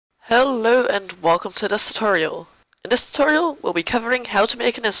Hello and welcome to this tutorial. In this tutorial, we'll be covering how to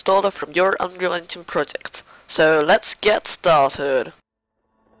make an installer from your Unreal Engine project. So let's get started.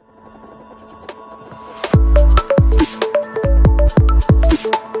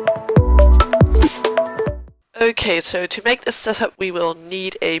 Okay, so to make this setup we will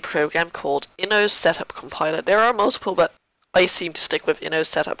need a program called INNO Setup Compiler. There are multiple, but I seem to stick with INNO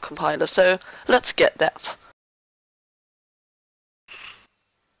Setup Compiler, so let's get that.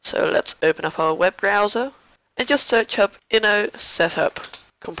 So let's open up our web browser and just search up INNO Setup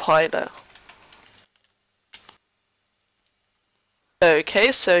Compiler.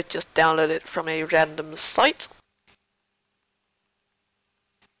 Okay, so just download it from a random site.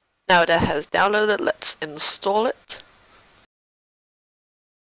 Now that has downloaded, let's install it.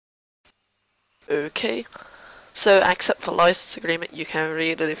 Okay, so accept the license agreement, you can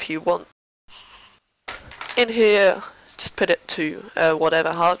read it if you want. In here, just put it to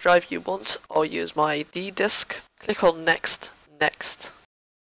whatever hard drive you want. I'll use my D disk. Click on Next, Next.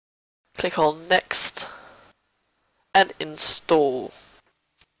 Click on Next and install.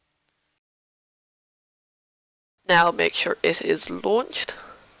 Now make sure it is launched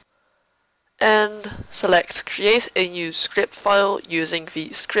and select Create a new script file using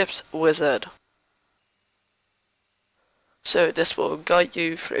the script wizard. So this will guide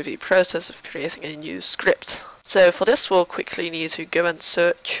you through the process of creating a new script. So for this we'll quickly need to go and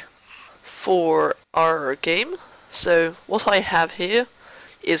search for our game. So what I have here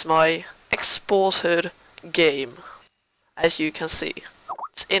is my exported game. As you can see,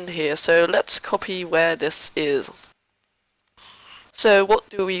 it's in here, so let's copy where this is. So what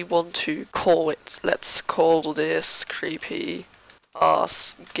do we want to call it? Let's call this Creepy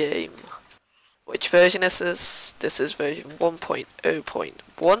Ass Game. Which version is this? This is version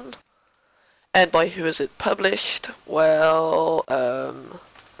 1.0.1. And by who is it published? Well,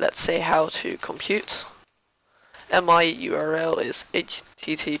 let's say how to compute. And my URL is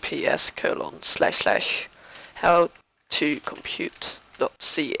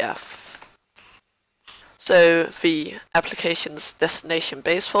https://howtocompute.cf. So the application's destination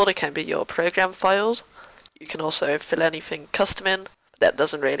base folder can be your program files. You can also fill anything custom in, but that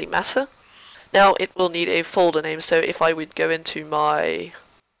doesn't really matter. Now it will need a folder name, so if I would go into my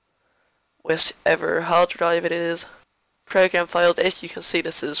whichever hard drive it is, program files, as you can see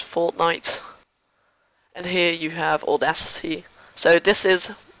this is Fortnite, and here you have Audacity. So this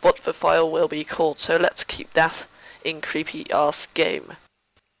is what the file will be called, so let's keep that in Creepy Ass Game.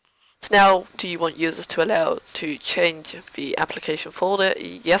 So now, do you want users to allow to change the application folder?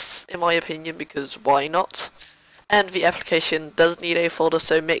 Yes, in my opinion, because why not? And the application does need a folder,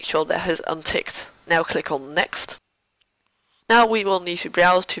 so make sure that is unticked. Now click on Next. Now we will need to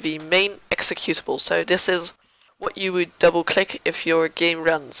browse to the main executable, so this is what you would double click if your game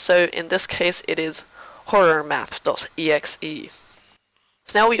runs. So in this case it is horrormap.exe.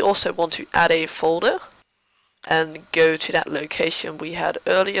 So now we also want to add a folder and go to that location we had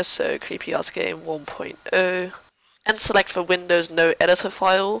earlier, so Creepy Ass Game 1.0, and select the Windows No Editor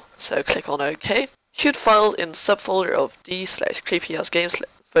file, so click on OK. Should files in subfolder of d/creepyassgames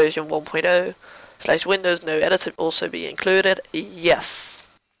version 1.0/Windows No Editor also be included? Yes.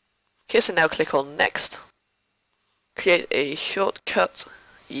 Okay, so now click on Next. Create a shortcut?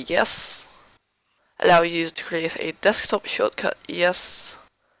 Yes. Allow users to create a desktop shortcut? Yes.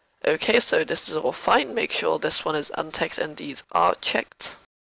 Okay, so this is all fine. Make sure this one is unticked and these are checked.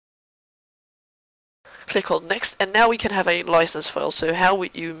 Click on Next, and now we can have a license file. So how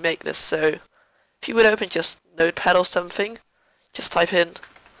would you make this? So if you would open just Notepad or something, just type in,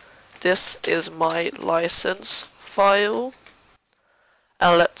 this is my license file,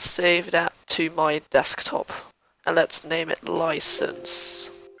 and let's save that to my desktop, and let's name it license.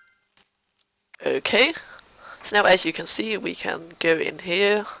 Okay, so now as you can see we can go in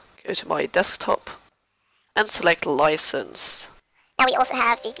here, go to my desktop, and select license. Now we also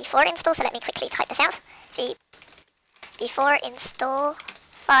have the before install, so let me quickly type this out. The before install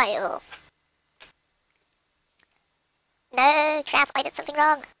file. No, crap, I did something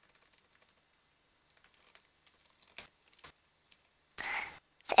wrong.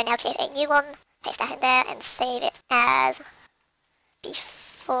 So now create a new one, paste that in there, and save it as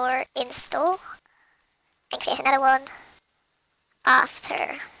before install. And create another one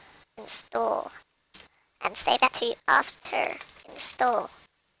after install. And save that to after install.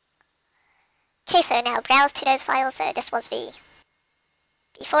 Okay, so now browse to those files. So this was the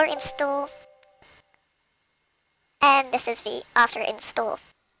before install, and this is the after install.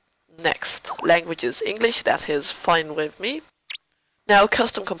 Next, language is English, that is fine with me. Now,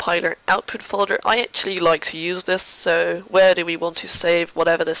 custom compiler output folder, I actually like to use this, so where do we want to save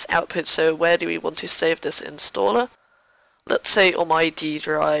whatever this output, so where do we want to save this installer? Let's say on my D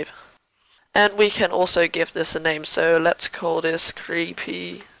drive. And we can also give this a name, so let's call this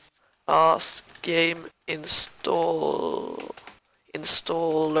creepy ass game installer.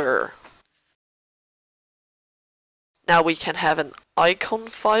 Now we can have an icon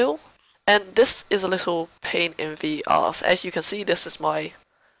file, and this is a little pain in the arse. As you can see, this is my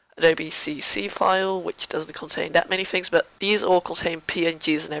Adobe CC file, which doesn't contain that many things, but these all contain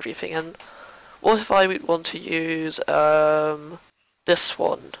PNGs and everything. And what if I would want to use this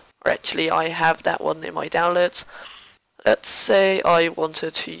one? Or actually, I have that one in my downloads. Let's say I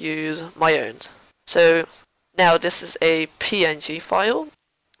wanted to use my own. So now this is a PNG file.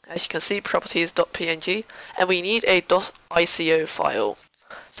 As you can see, properties.png, and we need a .ico file.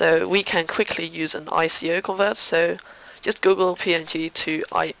 So we can quickly use an ICO converter, so just Google PNG to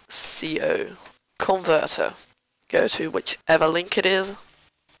ICO converter. Go to whichever link it is,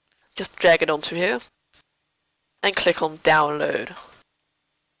 just drag it onto here, and click on download.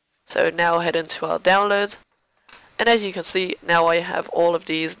 So now head into our downloads, and as you can see, now I have all of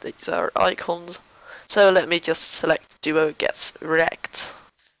these are icons. So let me just select Duo Gets Wrecked.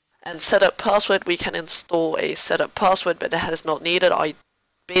 And setup password, we can install a setup password, but that is not needed. I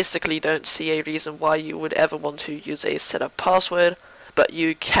basically don't see a reason why you would ever want to use a setup password, but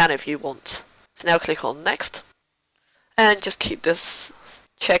you can if you want. So now click on next, and just keep this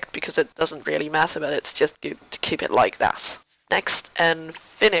checked because it doesn't really matter, but it's just good to keep it like that. Next and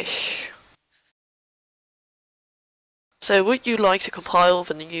finish. So would you like to compile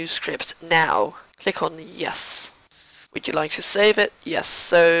the new script now? Click on yes. Would you like to save it? Yes.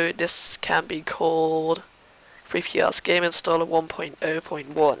 So this can be called Creepy-Ass Game Installer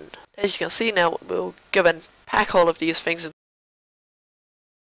 1.0.1. As you can see now, we'll go and pack all of these things in.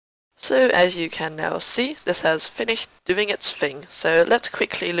 So as you can now see, this has finished doing its thing. So let's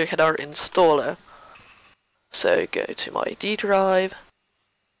quickly look at our installer. So go to my D drive,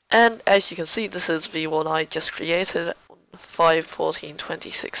 and as you can see, this is the one I just created on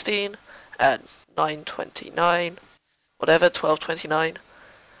 5/14/2016 at 9:29, whatever, 12:29,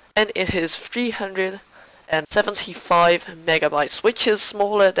 and it is 375 megabytes, which is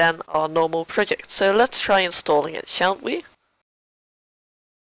smaller than our normal project. So let's try installing it, shan't we?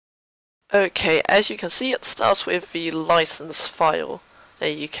 Okay, as you can see, it starts with the license file. There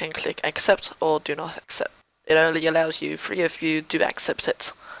you can click accept or do not accept. It only allows you 3 if you do accept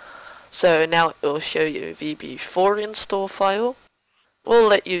it. So now it will show you the before install file. We'll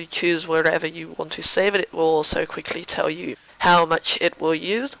let you choose wherever you want to save it. It will also quickly tell you how much it will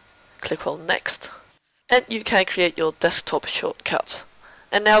use. Click on next, and you can create your desktop shortcut.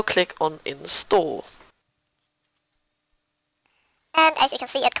 And now click on install. And as you can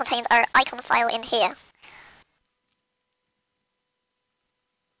see, it contains our icon file in here.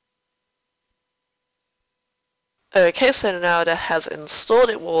 Okay, so now that has installed,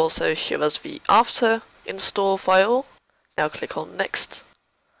 it will also show us the after install file. Now click on next.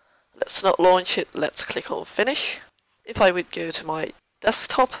 Let's not launch it, let's click on finish. If I would go to my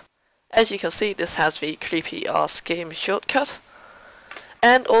desktop, as you can see, this has the Creepy-Ass Game shortcut.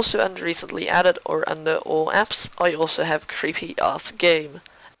 And also under recently added or under all apps, I also have Creepy-Ass Game.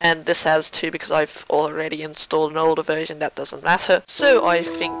 And this has 2 because I've already installed an older version, that doesn't matter. So I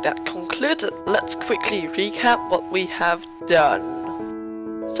think that concludes it. Let's quickly recap what we have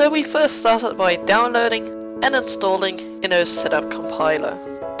done. So we first started by downloading and installing INNO Setup Compiler.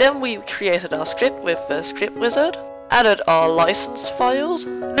 Then we created our script with the script wizard, added our license files,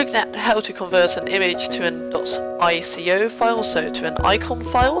 looked at how to convert an image to an .ico file, so to an icon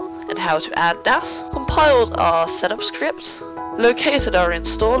file, and how to add that, compiled our setup script, located our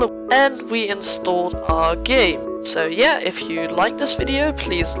installer, and we installed our game. So yeah, if you like this video,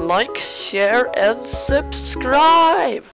 please like, share and subscribe!